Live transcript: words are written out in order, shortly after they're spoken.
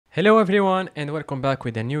Hello everyone and welcome back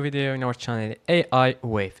with a new video in our channel AI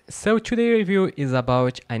Wave. So today review is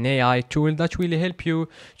about an AI tool that will help you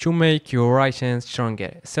to make your writing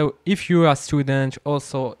stronger. So if you're a student,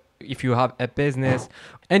 also if you have a business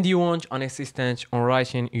and you want an assistant on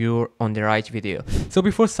writing, you're on the right video. So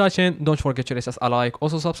before starting, don't forget to let us a like,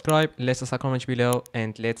 also subscribe, let us a comment below,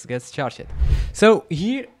 and let's get started. So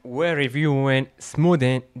here we're reviewing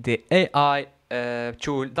Smodin, the AI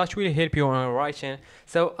tool that will help you on writing.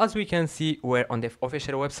 So as we can see, we're on the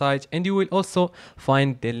official website, and you will also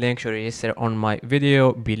find the link to register on my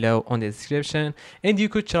video below on the description, and you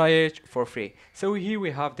could try it for free. So here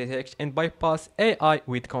we have the text and bypass AI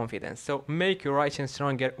with confidence. So make your writing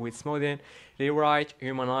stronger with Smodin. Rewrite,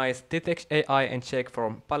 humanize, detect AI, and check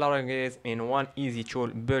from plagiarism in one easy tool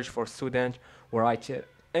built for student, writer,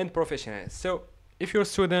 and professionals. So if you're a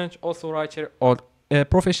student, also writer, or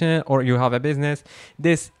professional, or you have a business,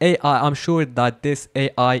 this AI, I'm sure that this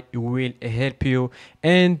AI will help you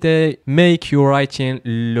and make your writing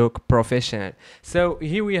look professional. So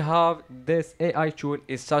here we have this AI tool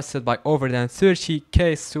is trusted by over than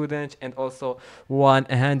 30k students and also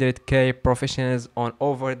 100k professionals on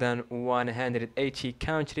over than 180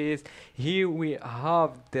 countries. Here we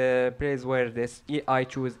have the place where this AI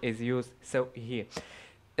tool is used. So here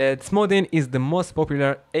Smodin is the most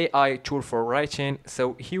popular AI tool for writing.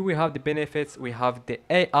 So here we have the benefits. We have the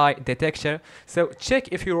AI detection. So check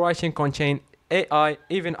if your writing contain AI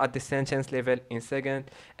even at the sentence level in second.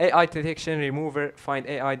 AI detection remover, find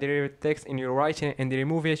AI derived text in your writing and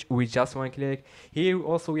remove it with just one click. Here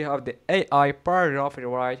also we have the AI paragraph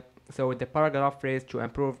rewrite. So the paragraph phrase to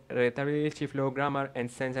improve readability, flow, grammar, and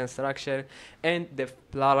sentence structure. And the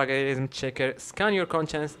plagiarism checker, scan your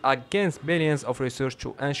contents against billions of research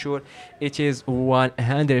to ensure it is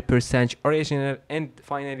 100% original. And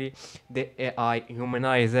finally, the AI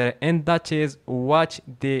humanizer, and that is what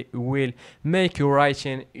they will make your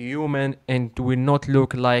writing human and will not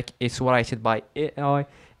look like it's written by AI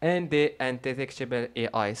and the undetectable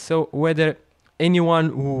AI. So whether anyone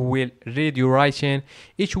who will read your writing,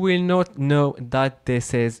 it will not know that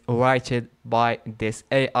this is written by this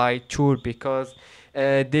AI tool because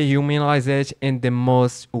they humanize it in the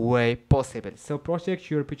most way possible. So protect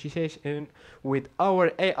your reputation with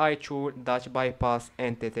our AI tool that bypass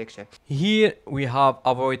and detection. Here we have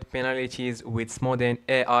avoid penalties with Smodin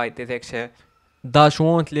AI detection that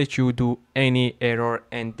won't let you do any error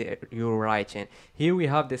in your writing. Here we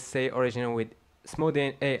have the say original with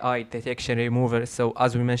Smodin AI detection remover. So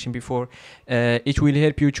as we mentioned before, it will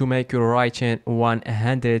help you to make your writing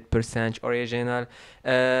 100% original.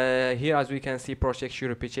 Here as we can see, protect your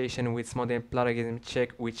reputation with Smodin plagiarism check.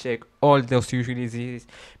 We check all those utilities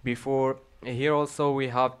before. Here also we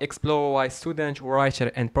have explore why student,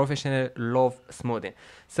 writer, and professional love Smodin.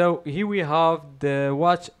 So here we have the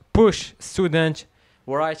what push student,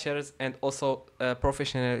 writers, and also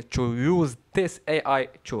professional to use this AI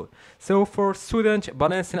tool. So for students,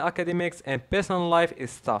 balancing academics and personal life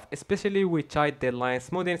is tough, especially with tight deadlines.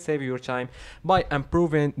 Smodin save your time by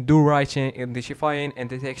improving do writing, identifying and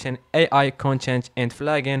detection AI content, and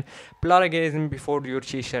flagging plagiarism before your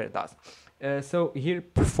teacher does. So here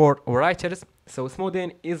for writers, so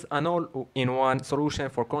Smodin is an all-in-one solution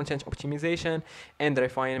for content optimization and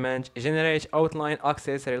refinement. Generate outline,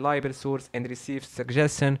 access reliable source, and receive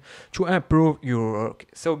suggestions to improve your work.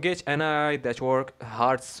 So get an AI that work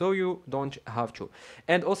hard so you don't have to.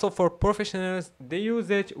 And also for professionals, they use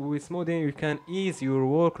it with Smodin. You can ease your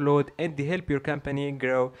workload and help your company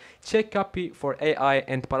grow. Check copy for AI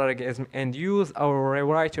and plagiarism and use our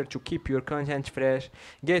rewriter to keep your content fresh.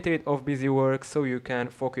 Get rid of busy work so you can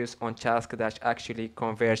focus on tasks that actually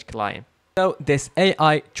converge client. So this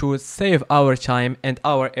AI tool save our time and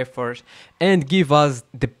our effort and give us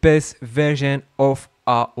the best version of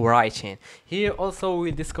our writing. Here also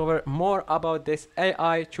we discover more about this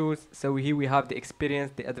AI tools. So here we have the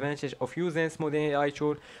experience, the advantage of using Smodin AI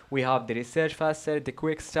tool. We have the research faster, the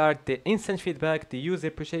quick start, the instant feedback, the user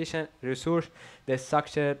appreciation, resource, the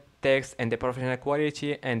structure, text, and the professional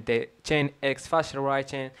quality, and the 10x faster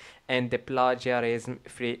writing, and the plagiarism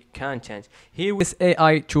free content. Here with this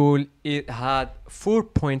AI tool, it had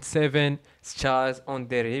 4.7 stars on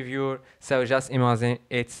the review. So just imagine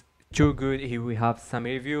it's too good. Here we have some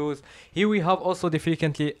reviews. Here we have also the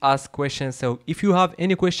frequently asked questions. So if you have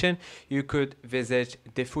any question, you could visit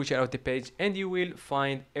the footer of the page and you will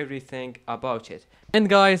find everything about it. And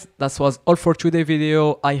guys, that was all for today's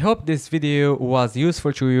video. I hope this video was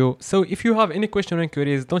useful to you. So if you have any question or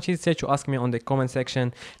inquiries, don't hesitate to ask me on the comment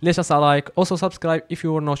section. Let us a like, also subscribe if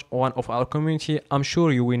you are not one of our community. I'm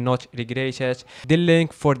sure you will not regret it. The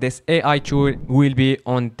link for this AI tool will be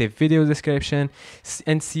on the video description,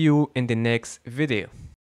 and see you in the next video.